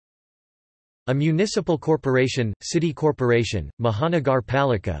A municipal corporation, city corporation, Mahanagar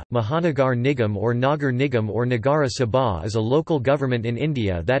Palika, Mahanagar Nigam or Nagar Nigam or Nagara Sabha is a local government in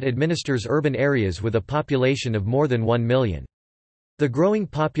India that administers urban areas with a population of more than 1 million. The growing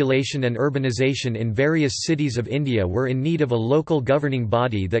population and urbanization in various cities of India were in need of a local governing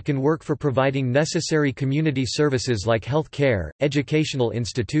body that can work for providing necessary community services like health care, educational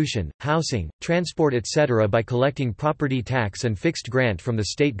institution, housing, transport etc. by collecting property tax and fixed grant from the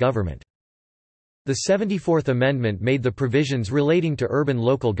state government. The 74th Amendment made the provisions relating to urban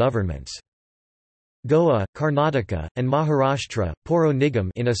local governments. Goa, Karnataka, and Maharashtra, Poro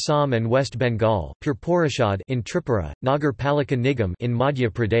Nigam in Assam and West Bengal, Pur Porishad in Tripura, Nagar Palika Nigam in Madhya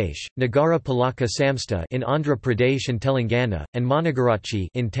Pradesh, Nagara Palaka Samstha in Andhra Pradesh and Telangana, and Managarachi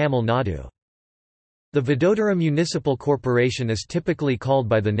in Tamil Nadu. The Vadodara Municipal Corporation is typically called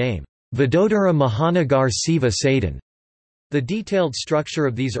by the name Vadodara Mahanagar Seva Sadan. The detailed structure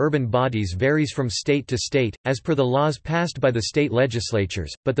of these urban bodies varies from state to state, as per the laws passed by the state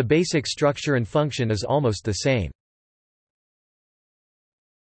legislatures, but the basic structure and function is almost the same.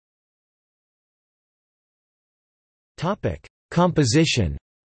 Composition.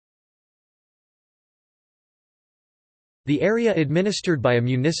 The area administered by a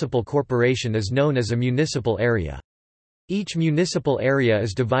municipal corporation is known as a municipal area. Each municipal area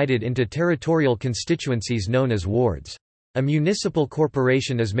is divided into territorial constituencies known as wards. A municipal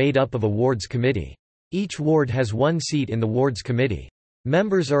corporation is made up of a wards committee. Each ward has one seat in the wards committee.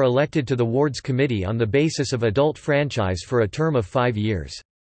 Members are elected to the wards committee on the basis of adult franchise for a term of 5 years.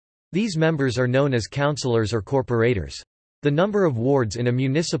 These members are known as councillors or corporators. The number of wards in a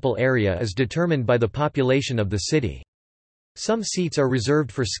municipal area is determined by the population of the city. Some seats are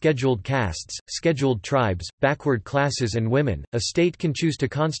reserved for scheduled castes, scheduled tribes, backward classes and women. A state can choose to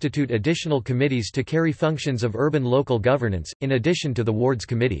constitute additional committees to carry functions of urban local governance, in addition to the wards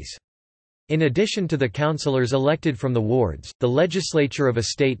committees. In addition to the councillors elected from the wards, the legislature of a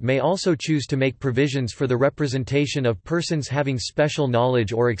state may also choose to make provisions for the representation of persons having special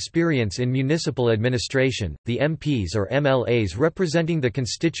knowledge or experience in municipal administration, the MPs or MLAs representing the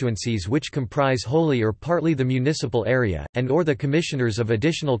constituencies which comprise wholly or partly the municipal area, and or the commissioners of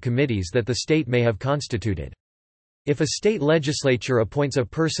additional committees that the state may have constituted. If a state legislature appoints a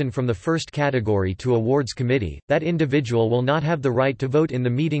person from the first category to a wards committee, that individual will not have the right to vote in the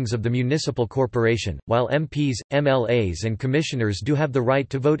meetings of the municipal corporation, while MPs, MLAs and commissioners do have the right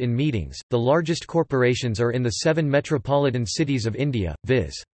to vote in meetings. The largest corporations are in the 7 metropolitan cities of India,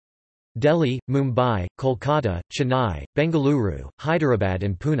 viz. Delhi, Mumbai, Kolkata, Chennai, Bengaluru, Hyderabad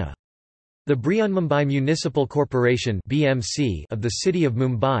and Pune. The Brihanmumbai Municipal Corporation (BMC) of the city of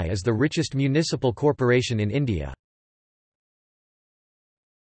Mumbai is the richest municipal corporation in India.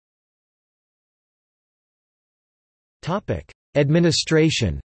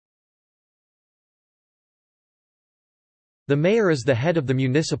 Administration. The mayor is the head of the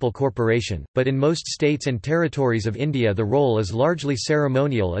municipal corporation, but in most states and territories of India the role is largely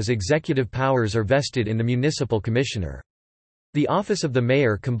ceremonial as executive powers are vested in the municipal commissioner. The office of the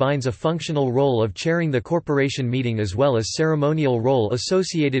mayor combines a functional role of chairing the corporation meeting as well as ceremonial role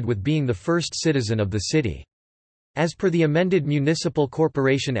associated with being the first citizen of the city. As per the amended Municipal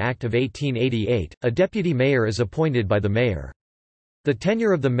Corporation Act of 1888, a deputy mayor is appointed by the mayor. The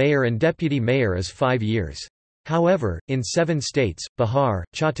tenure of the mayor and deputy mayor is 5 years. However, in 7 states, Bihar,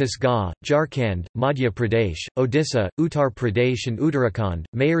 Chhattisgarh, Jharkhand, Madhya Pradesh, Odisha, Uttar Pradesh and Uttarakhand,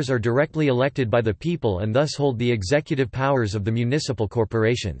 mayors are directly elected by the people and thus hold the executive powers of the municipal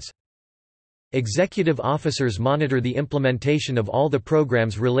corporations. Executive officers monitor the implementation of all the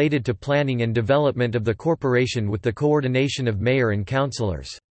programs related to planning and development of the corporation with the coordination of mayor and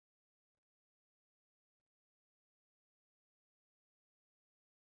councillors.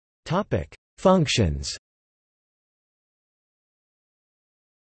 Functions.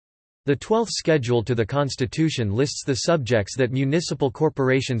 The 12th schedule to the Constitution lists the subjects that municipal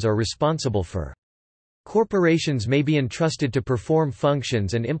corporations are responsible for. Corporations may be entrusted to perform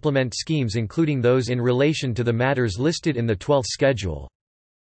functions and implement schemes including those in relation to the matters listed in the 12th schedule.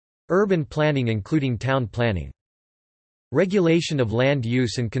 Urban planning including town planning. Regulation of land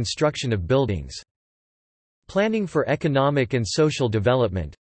use and construction of buildings. Planning for economic and social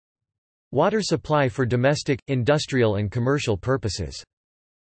development. Water supply for domestic, industrial and commercial purposes.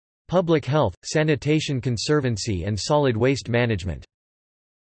 Public health, sanitation conservancy and solid waste management.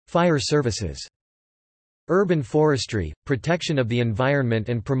 Fire services. Urban forestry, protection of the environment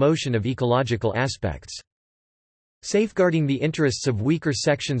and promotion of ecological aspects. Safeguarding the interests of weaker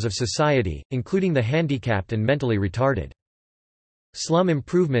sections of society, including the handicapped and mentally retarded. Slum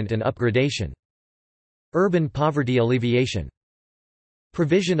improvement and upgradation. Urban poverty alleviation.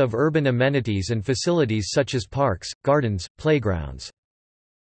 Provision of urban amenities and facilities such as parks, gardens, playgrounds.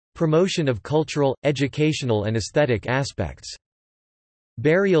 Promotion of cultural, educational and aesthetic aspects.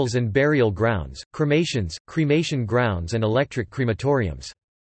 Burials and burial grounds, cremations, cremation grounds and electric crematoriums.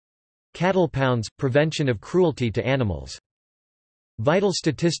 Cattle pounds, prevention of cruelty to animals. Vital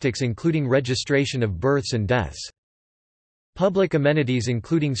statistics including registration of births and deaths. Public amenities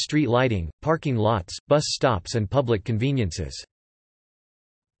including street lighting, parking lots, bus stops and public conveniences.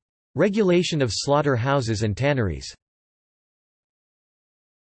 Regulation of slaughter houses and tanneries.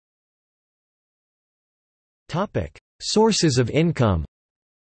 Sources of income.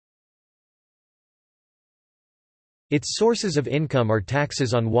 Its sources of income are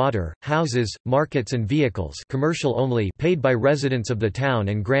taxes on water, houses, markets and vehicles, commercial only, paid by residents of the town,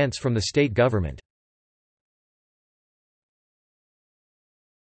 and grants from the state government.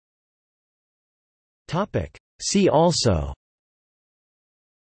 Topic: See also: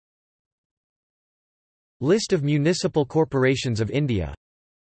 List of municipal corporations of India.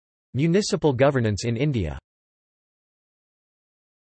 Municipal governance in India.